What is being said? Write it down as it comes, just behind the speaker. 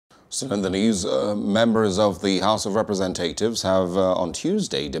Still in the news, members of the House of Representatives have on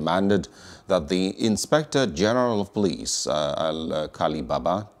Tuesday demanded that the Inspector General of Police, Alkali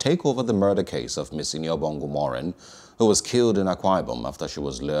Baba, take over the murder case of Miss Iniubong Umoren, who was killed in Akwa Ibom after she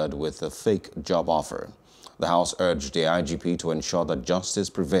was lured with a fake job offer. The House urged the IGP to ensure that justice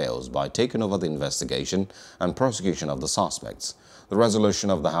prevails by taking over the investigation and prosecution of the suspects. The resolution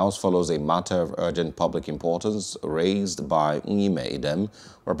of the House follows a matter of urgent public importance raised by Idem,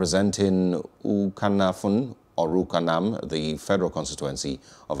 representing Ukanafun or Rukanam, the federal constituency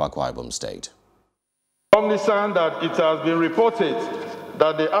of Akwa Ibom State. Cognizant that it has been reported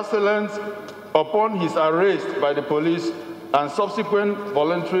that the assailant, upon his arrest by the police and subsequent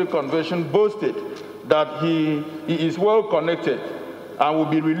voluntary conversion, boasted that he is well connected and will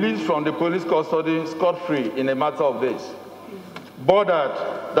be released from the police custody scot-free in a matter of days.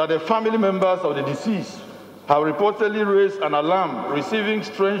 Bothered that the family members of the deceased have reportedly raised an alarm, receiving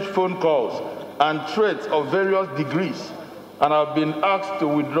strange phone calls and threats of various degrees, and have been asked to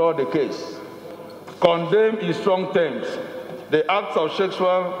withdraw the case. Condemn in strong terms the acts of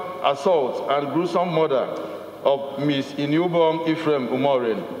sexual assault and gruesome murder of Miss Iniubong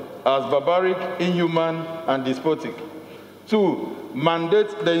Umoren as barbaric, inhuman, and despotic. 2. Mandate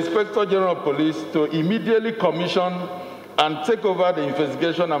the Inspector General of Police to immediately commission and take over the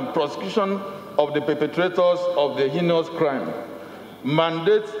investigation and prosecution of the perpetrators of the heinous crime.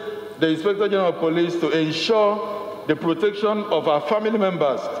 Mandate the Inspector General of Police to ensure the protection of our family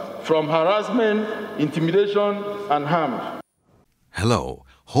members from harassment, intimidation, and harm. Hello,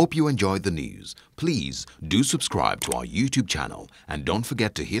 hope you enjoyed the news. Please do subscribe to our YouTube channel and don't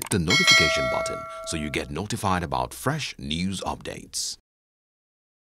forget to hit the notification button so you get notified about fresh news updates.